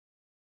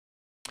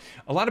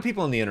A lot of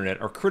people on the internet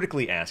are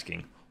critically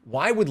asking,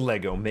 why would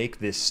LEGO make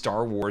this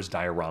Star Wars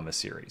diorama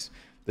series?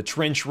 The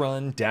Trench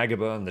Run,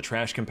 Dagobah, and the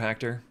Trash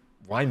Compactor?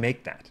 Why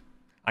make that?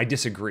 I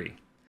disagree.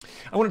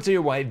 I want to tell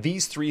you why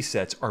these three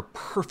sets are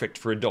perfect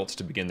for adults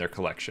to begin their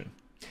collection.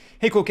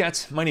 Hey cool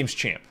cats, my name's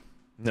Champ.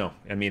 No,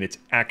 I mean it's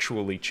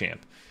actually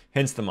Champ,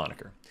 hence the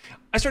moniker.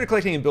 I started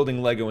collecting and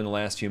building LEGO in the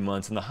last few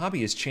months, and the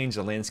hobby has changed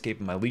the landscape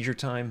of my leisure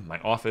time, my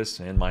office,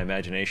 and my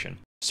imagination.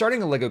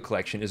 Starting a LEGO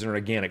collection is an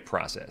organic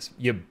process.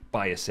 You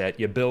buy a set,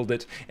 you build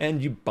it,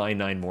 and you buy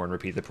 9 more and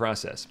repeat the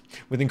process.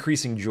 With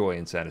increasing joy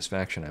and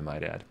satisfaction, I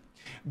might add.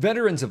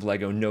 Veterans of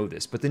LEGO know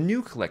this, but the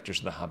new collectors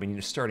of the hobby need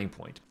a starting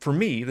point. For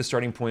me, the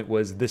starting point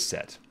was this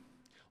set.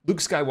 Luke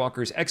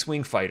Skywalker's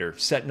X-Wing Fighter,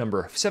 set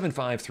number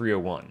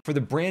 75301. For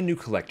the brand new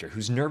collector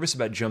who's nervous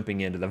about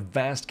jumping into the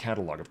vast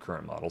catalog of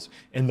current models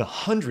and the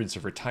hundreds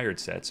of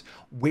retired sets,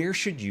 where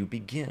should you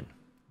begin?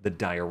 The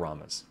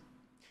dioramas.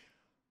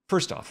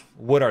 First off,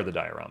 what are the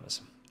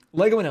dioramas?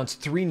 LEGO announced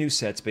 3 new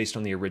sets based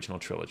on the original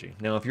trilogy.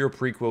 Now, if you're a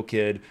prequel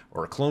kid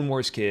or a Clone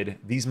Wars kid,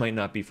 these might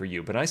not be for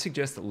you, but I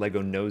suggest that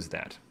LEGO knows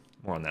that.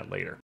 More on that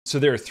later. So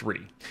there are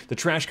 3. The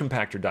Trash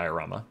Compactor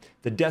diorama,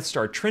 the Death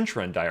Star Trench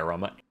Run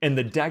diorama, and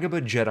the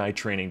Dagobah Jedi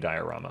Training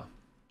diorama.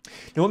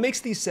 Now what makes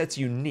these sets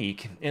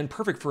unique and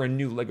perfect for a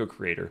new LEGO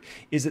creator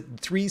is that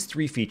three's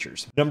 3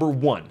 features. Number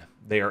 1,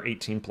 they are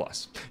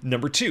 18+.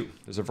 Number 2,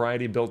 there's a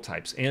variety of build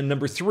types. And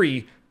number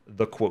 3,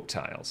 the quote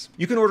tiles.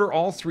 You can order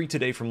all 3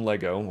 today from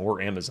LEGO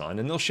or Amazon,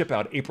 and they'll ship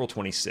out April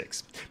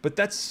 26th. But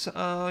that's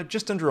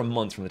just under a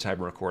month from the time of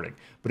recording.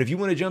 But if you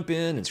want to jump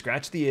in and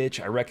scratch the itch,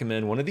 I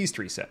recommend one of these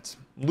 3 sets.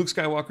 Luke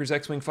Skywalker's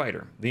X-Wing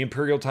Fighter, the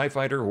Imperial TIE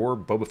Fighter, or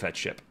Boba Fett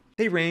ship.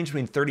 They range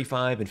between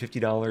 $35 and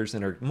 $50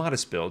 and are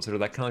modest builds that are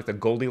kind of like the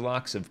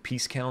Goldilocks of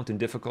piece count and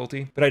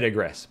difficulty. But I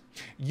digress.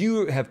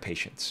 You have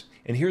patience.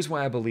 And here's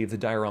why I believe the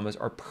dioramas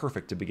are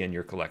perfect to begin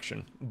your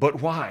collection.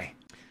 But why?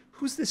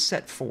 Who's this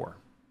set for?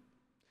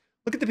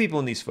 Look at the people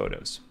in these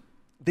photos.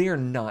 They are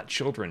not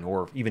children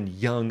or even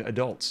young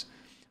adults.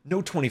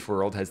 No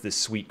 24-year-old has this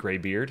sweet gray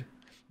beard.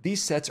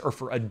 These sets are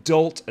for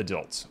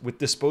adults with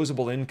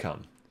disposable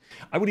income.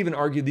 I would even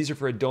argue these are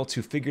for adults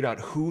who figured out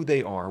who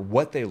they are,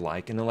 what they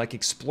like, and they like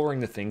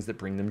exploring the things that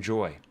bring them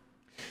joy.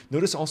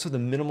 Notice also the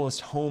minimalist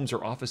homes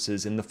or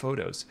offices in the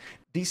photos.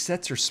 These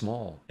sets are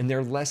small, and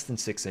they're less than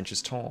 6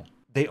 inches tall.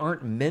 They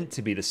aren't meant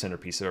to be the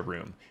centerpiece of a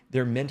room.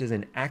 They're meant as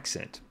an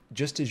accent,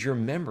 just as your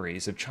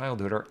memories of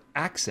childhood are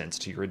accents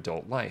to your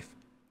adult life.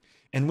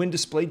 And when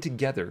displayed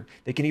together,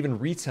 they can even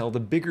retell the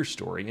bigger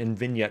story in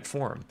vignette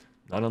form,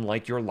 not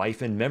unlike your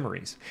life and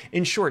memories.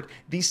 In short,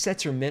 these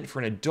sets are meant for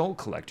an adult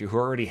collector who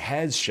already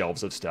has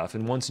shelves of stuff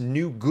and wants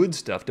new good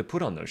stuff to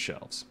put on those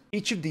shelves.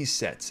 Each of these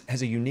sets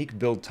has a unique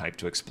build type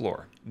to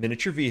explore: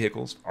 miniature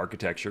vehicles,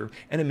 architecture,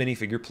 and a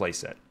minifigure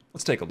playset.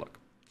 Let's take a look.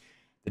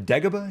 The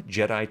Dagobah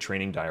Jedi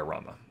Training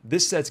diorama.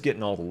 This set's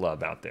getting all the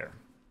love out there.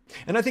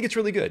 And I think it's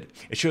really good.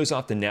 It shows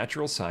off the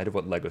natural side of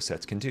what LEGO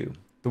sets can do.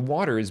 The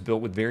water is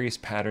built with various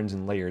patterns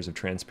and layers of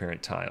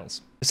transparent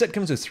tiles. The set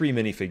comes with 3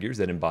 minifigures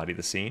that embody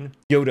the scene.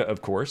 Yoda,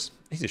 of course,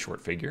 he's a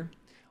short figure.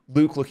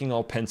 Luke looking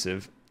all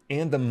pensive,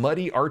 and the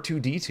muddy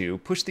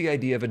R2-D2 push the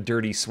idea of a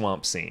dirty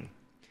swamp scene.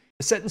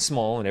 The set is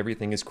small and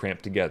everything is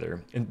cramped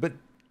together, but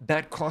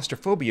that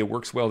claustrophobia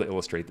works well to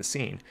illustrate the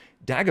scene.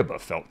 Dagobah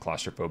felt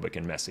claustrophobic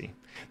and messy.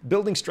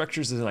 Building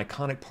structures is an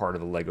iconic part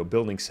of the LEGO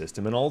building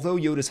system, and although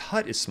Yoda's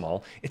hut is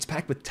small, it's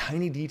packed with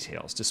tiny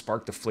details to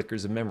spark the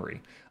flickers of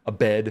memory. A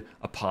bed,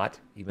 a pot,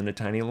 even a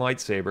tiny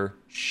lightsaber.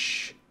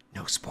 Shh,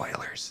 no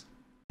spoilers.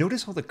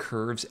 Notice all the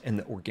curves and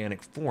the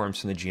organic forms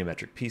from the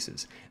geometric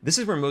pieces. This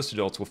is where most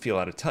adults will feel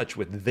out of touch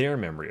with their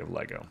memory of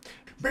LEGO.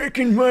 Back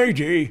in my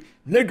day,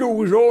 LEGO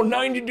was all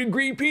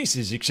 90-degree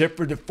pieces except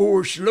for the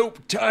 4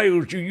 sloped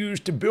tiles you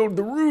used to build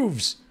the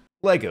roofs.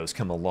 LEGO's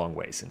come a long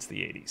way since the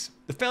 80s.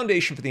 The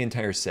foundation for the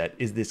entire set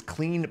is this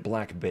clean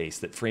black base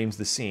that frames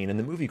the scene and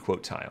the movie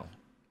quote tile.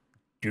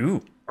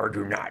 Do or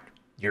do not,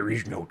 there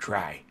is no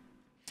try.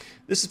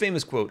 This is a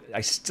famous quote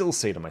I still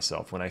say to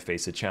myself when I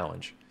face a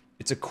challenge.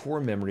 It's a core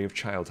memory of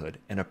childhood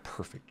and a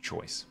perfect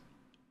choice.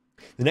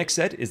 The next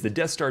set is the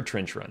Death Star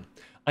Trench Run.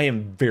 I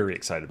am very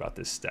excited about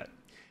this set.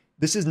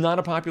 This is not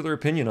a popular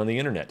opinion on the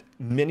internet.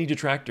 Many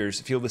detractors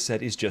feel the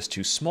set is just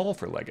too small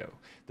for LEGO.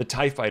 The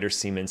TIE Fighters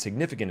seem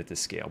insignificant at this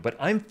scale, but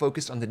I'm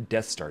focused on the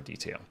Death Star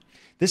detail.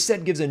 This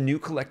set gives a new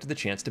collector the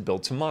chance to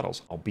build some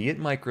models, albeit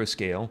micro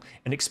scale,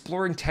 and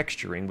exploring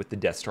texturing with the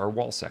Death Star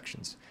wall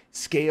sections.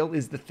 Scale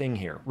is the thing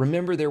here.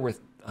 Remember there were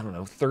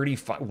 30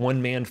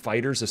 one-man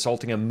fighters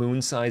assaulting a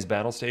moon-sized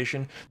battle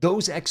station?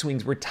 Those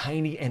X-Wings were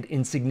tiny and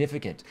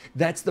insignificant.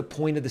 That's the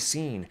point of the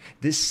scene.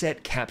 This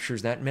set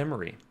captures that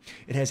memory.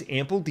 It has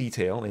ample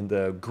detail in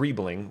the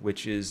greebling,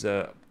 which is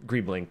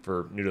greebling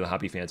for new to the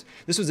hobby fans.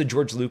 This was a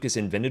George Lucas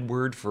invented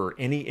word for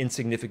any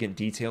insignificant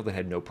detail that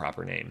had no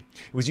proper name.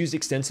 It was used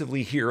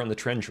extensively here on the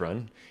Trench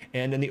Run,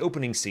 and in the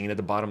opening scene at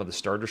the bottom of the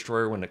Star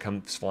Destroyer when it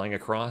comes flying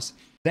across.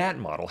 That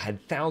model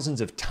had thousands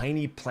of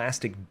tiny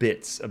plastic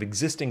bits of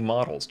existing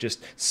models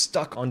just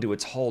stuck onto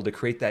its hull to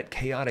create that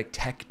chaotic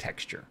tech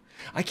texture.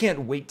 I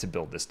can't wait to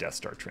build this Death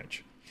Star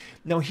trench.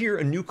 Now here,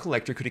 a new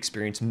collector could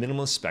experience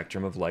minimalist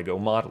spectrum of LEGO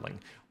modeling.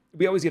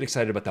 We always get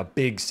excited about the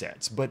big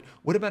sets, but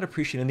what about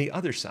appreciating the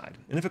other side?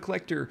 And if a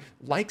collector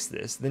likes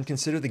this, then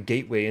consider the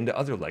gateway into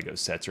other LEGO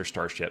sets or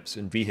starships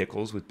and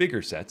vehicles with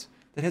bigger sets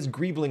that has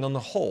greebling on the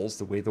hulls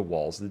the way the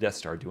walls of the Death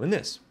Star do in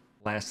this.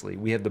 Lastly,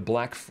 we have the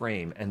black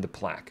frame and the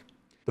plaque.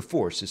 The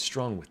Force is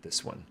strong with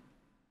this one.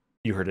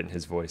 You heard it in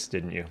his voice,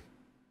 didn't you?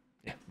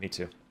 Yeah, me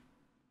too.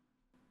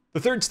 The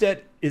third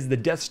set is the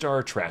Death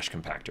Star trash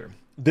compactor.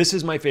 This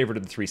is my favorite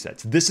of the three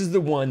sets. This is the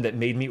one that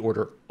made me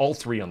order all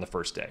three on the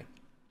first day.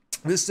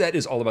 This set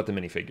is all about the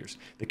minifigures.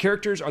 The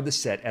characters are the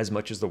set as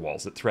much as the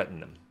walls that threaten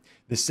them.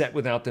 The set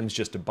without them is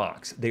just a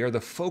box. They are the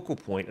focal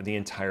point of the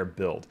entire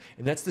build,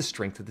 and that's the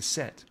strength of the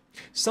set.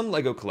 Some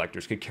LEGO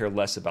collectors could care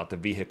less about the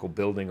vehicle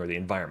building or the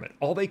environment.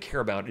 All they care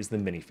about is the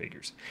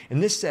minifigures.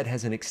 And this set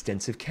has an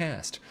extensive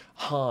cast.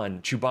 Han,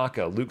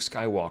 Chewbacca, Luke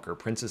Skywalker,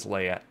 Princess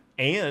Leia,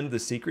 and the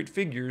secret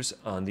figures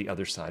on the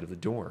other side of the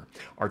door.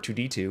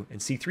 R2-D2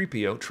 and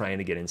C-3PO trying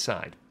to get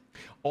inside.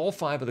 All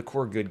five of the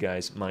core good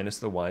guys minus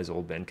the wise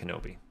old Ben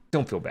Kenobi.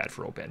 Don't feel bad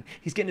for old Ben.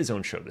 He's getting his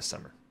own show this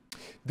summer.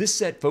 This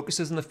set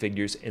focuses on the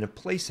figures in a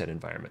playset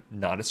environment,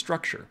 not a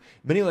structure.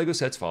 Many LEGO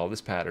sets follow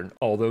this pattern,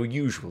 although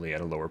usually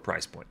at a lower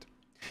price point.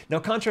 Now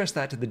contrast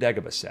that to the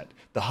Dagobah set.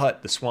 The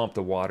hut, the swamp,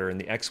 the water, and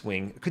the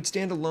X-Wing could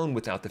stand alone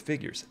without the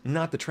figures,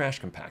 not the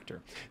trash compactor.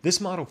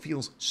 This model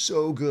feels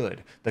so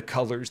good. The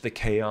colors, the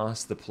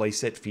chaos, the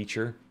playset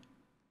feature.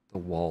 The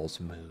walls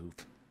move.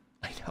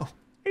 I know.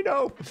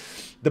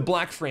 The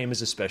black frame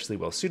is especially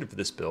well suited for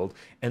this build,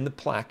 and the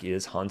plaque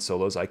is Han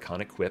Solo's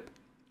iconic quip,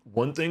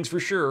 "One thing's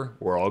for sure,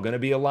 we're all going to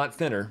be a lot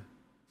thinner."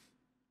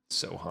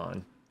 So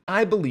Han.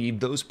 I believe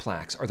those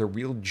plaques are the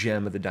real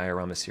gem of the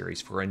Diorama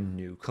series for a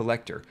new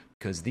collector,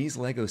 because these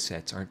LEGO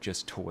sets aren't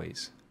just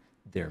toys,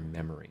 they're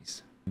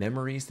memories.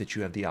 Memories that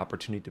you have the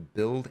opportunity to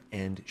build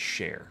and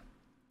share.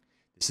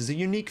 This is a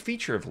unique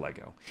feature of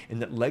LEGO, in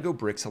that LEGO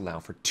bricks allow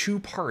for two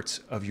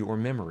parts of your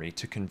memory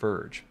to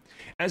converge.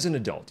 As an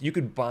adult, you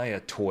could buy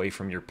a toy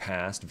from your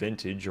past,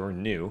 vintage or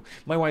new.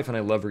 My wife and I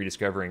love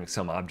rediscovering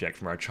some object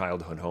from our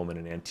childhood home in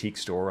an antique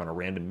store on a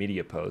random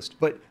media post.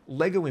 But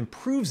LEGO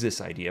improves this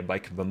idea by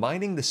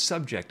combining the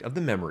subject of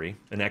the memory,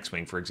 an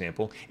X-Wing for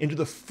example, into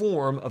the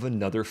form of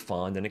another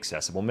fond and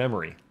accessible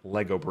memory,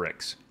 LEGO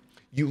bricks.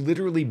 You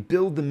literally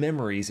build the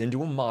memories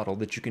into a model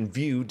that you can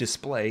view,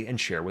 display, and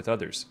share with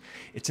others.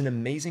 It's an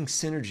amazing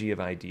synergy of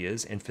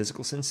ideas and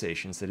physical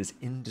sensations that is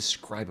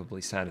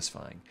indescribably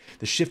satisfying.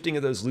 The shifting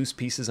of those loose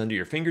pieces under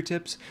your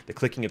fingertips, the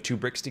clicking of two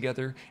bricks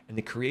together, and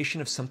the creation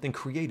of something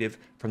creative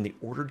from the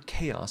ordered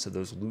chaos of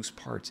those loose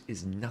parts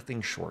is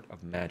nothing short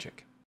of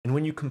magic. And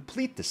when you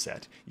complete the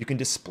set, you can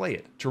display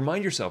it to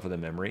remind yourself of the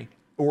memory,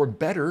 or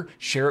better,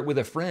 share it with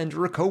a friend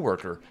or a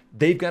coworker.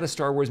 They've got a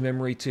Star Wars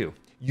memory too.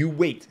 You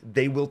wait,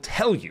 they will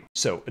tell you.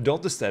 So,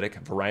 adult aesthetic,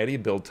 variety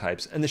of build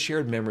types, and the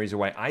shared memories are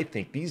why I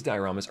think these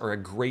dioramas are a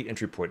great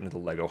entry point into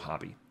the LEGO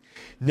hobby.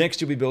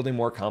 Next, you'll be building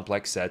more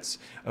complex sets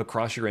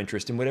across your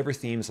interest in whatever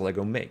themes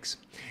LEGO makes.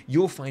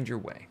 You'll find your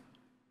way.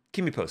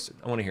 Keep me posted,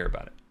 I want to hear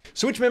about it.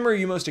 So which memory are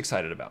you most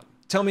excited about?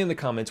 Tell me in the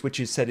comments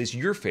which set is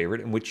your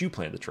favorite and which you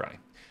plan to try.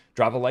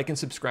 Drop a like and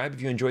subscribe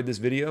if you enjoyed this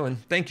video,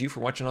 and thank you for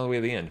watching all the way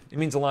to the end. It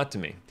means a lot to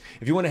me.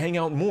 If you want to hang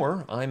out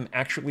more, I'm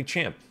Actually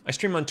Champ. I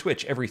stream on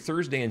Twitch every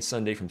Thursday and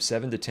Sunday from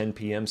 7 to 10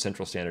 p.m.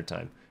 Central Standard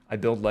Time. I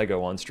build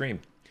LEGO on stream.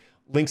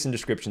 Links and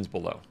descriptions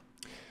below.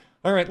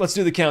 All right, let's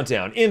do the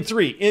countdown. In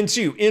 3, in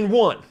 2, in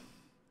 1.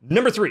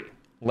 Number 3,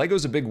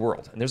 LEGO's a big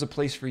world, and there's a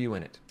place for you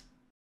in it.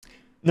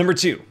 Number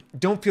 2,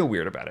 don't feel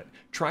weird about it.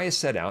 Try a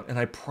set out, and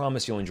I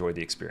promise you'll enjoy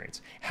the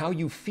experience. How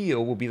you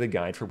feel will be the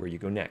guide for where you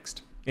go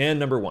next. And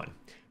number 1,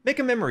 make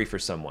a memory for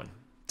someone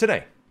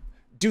today.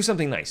 Do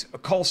something nice.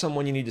 Call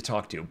someone you need to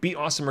talk to. Be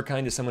awesome or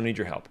kind to someone who needs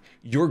your help.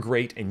 You're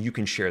great, and you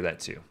can share that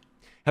too.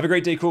 Have a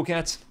great day, cool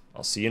cats.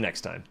 I'll see you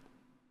next time.